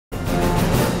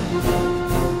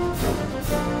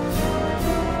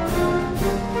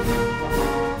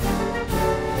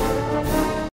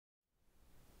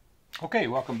Okay,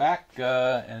 welcome back.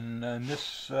 And in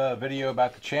this video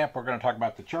about the Champ, we're going to talk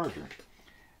about the charger.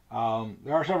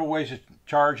 There are several ways to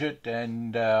charge it,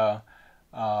 and in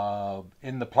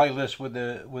the playlist with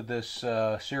this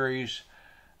series,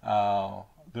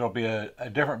 there'll be a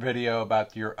different video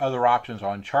about your other options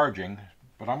on charging.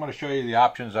 But I'm going to show you the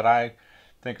options that I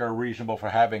think are reasonable for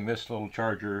having this little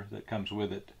charger that comes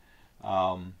with it.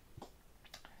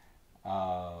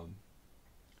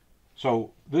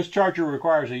 So this charger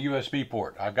requires a USB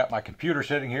port. I've got my computer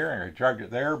sitting here and I can charge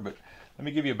it there, but let me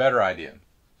give you a better idea.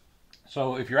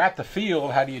 So if you're at the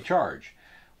field, how do you charge?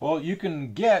 Well, you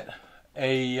can get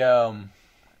an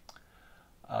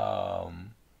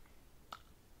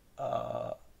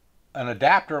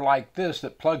adapter like this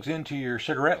that plugs into your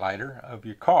cigarette lighter of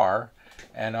your car,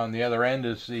 and on the other end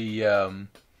is the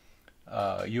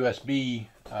USB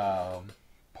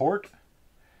port,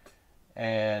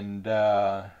 and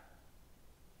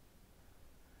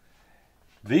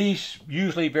these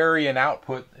usually vary in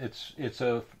output. It's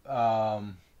a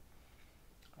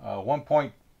 1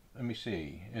 point. Let me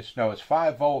see. It's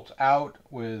 5 volts out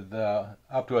with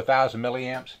up to 1,000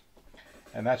 milliamps,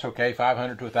 and that's okay.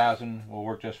 500 to 1,000 will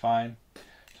work just fine.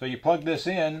 So you plug this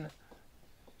in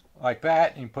like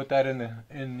that, and you put that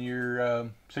in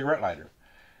your cigarette lighter.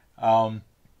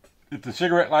 If the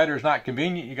cigarette lighter is not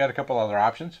convenient, you got a couple other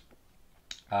options.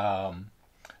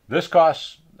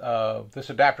 This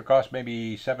adapter costs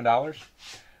maybe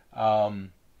 $7.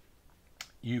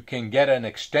 You can get an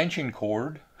extension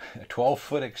cord, a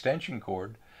 12-foot extension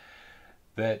cord,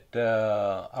 that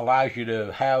allows you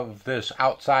to have this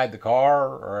outside the car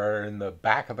or in the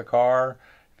back of the car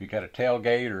if you've got a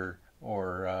tailgate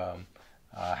or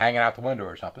hanging out the window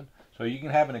or something. So you can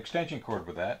have an extension cord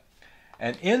with that.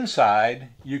 And inside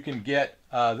you can get,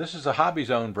 this is a Hobby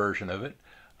Zone version of it,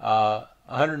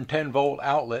 110 volt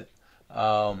outlet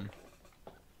for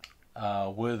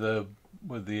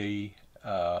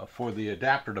the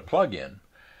adapter to plug in. And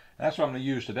that's what I'm going to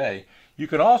use today. You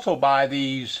can also buy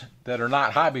these that are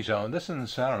not Hobby Zone. This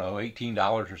is, I don't know,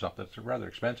 $18 or something. It's rather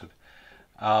expensive.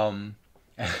 And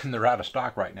they're out of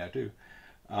stock right now too.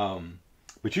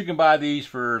 But you can buy these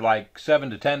for like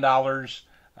 $7 to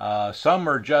 $10. Some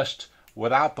are just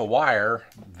without the wire.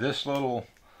 This little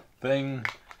thing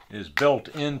is built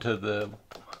into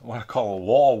what I call a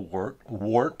wall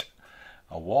wart,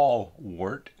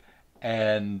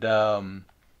 and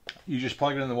you just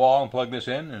plug it in the wall and plug this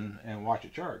in and watch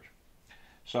it charge.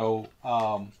 So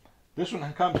this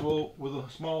one comes with a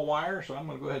small wire, so I'm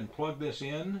going to go ahead and plug this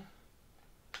in.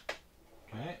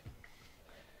 Okay,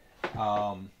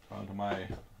 onto my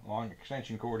long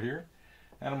extension cord here,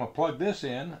 and I'm going to plug this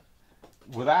in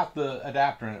without the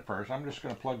adapter in it first. I'm just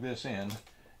going to plug this in,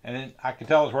 and then I can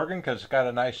tell it's working because it's got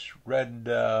a nice red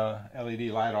LED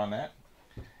light on that.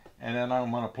 And then I'm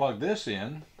going to plug this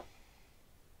in,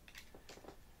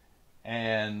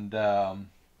 and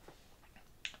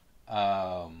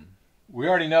we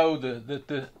already know that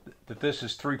this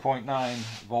is 3.9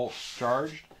 volts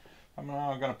charged. I'm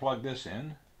now going to plug this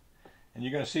in, and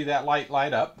you're going to see that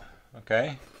light up,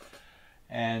 okay?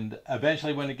 And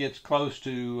eventually when it gets close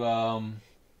to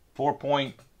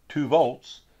 4.2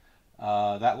 volts,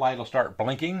 that light will start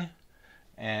blinking,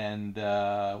 and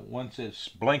once it's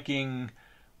blinking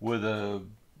with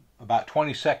about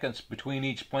 20 seconds between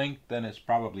each blink, then it's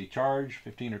probably charged.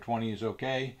 15 or 20 is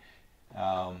okay.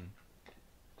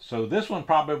 So this one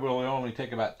probably will only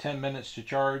take about 10 minutes to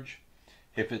charge.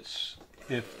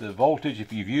 If the voltage,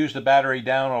 if you've used the battery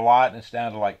down a lot and it's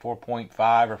down to like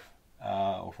 4.5 or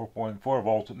 4.4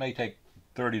 volts, it may take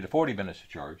 30 to 40 minutes to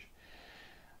charge.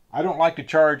 I don't like to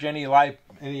charge any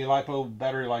LiPo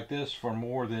battery like this for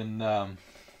more than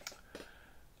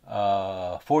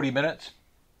 40 minutes.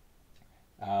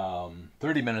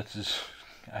 30 minutes is,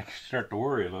 I start to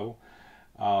worry a little.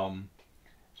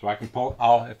 So I can pull,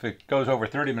 if it goes over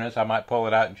 30 minutes, I might pull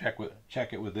it out and check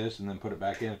it with this and then put it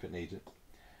back in if it needs it.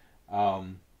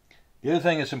 The other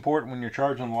thing that's important when you're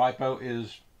charging the LiPo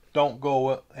is don't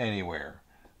go anywhere.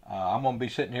 I'm going to be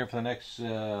sitting here for the next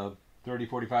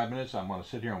 30-45 minutes. I'm going to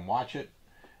sit here and watch it,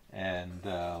 and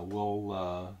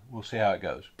we'll see how it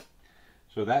goes.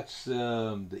 So that's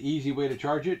the easy way to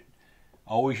charge it.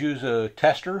 Always use a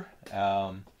tester,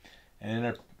 and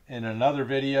in another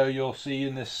video you'll see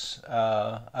in this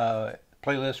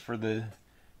playlist for the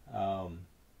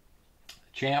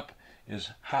Champ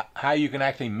is how you can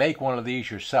actually make one of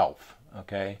these yourself.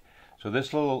 Okay, so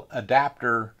this little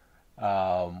adapter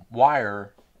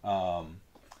wire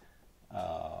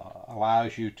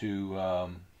allows you to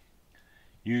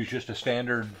use just a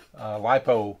standard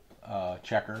LiPo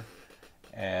checker,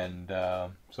 and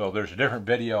so there's a different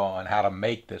video on how to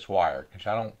make this wire, because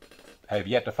I don't have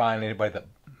yet to find anybody that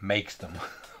makes them,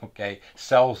 okay,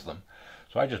 sells them.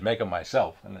 So I just make them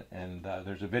myself, and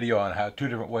there's a video on how 2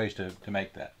 different ways to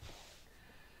make that.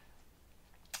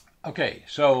 Okay,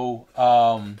 so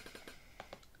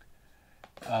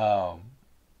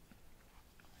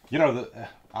you know,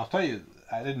 I'll tell you,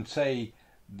 I didn't say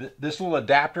this little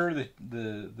adapter,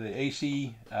 the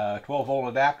AC 12-volt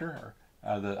adapter,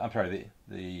 or the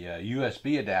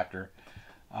USB adapter.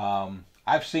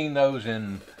 I've seen those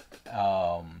in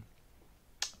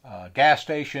gas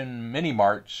station mini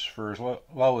marts for as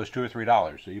low as $2 or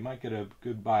 $3, so you might get a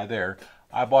good buy there.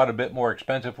 I bought a bit more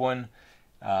expensive one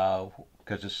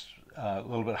because it's a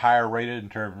little bit higher rated in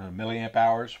terms of milliamp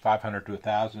hours. 500 to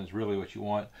 1,000 is really what you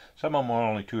want. Some of them are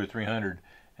only 200 or 300,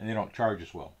 and they don't charge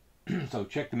as well. So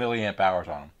check the milliamp hours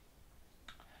on them.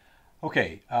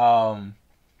 Okay,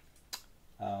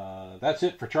 that's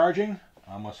it for charging.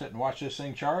 I'm going to sit and watch this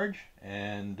thing charge,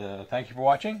 and thank you for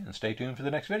watching, and stay tuned for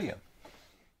the next video.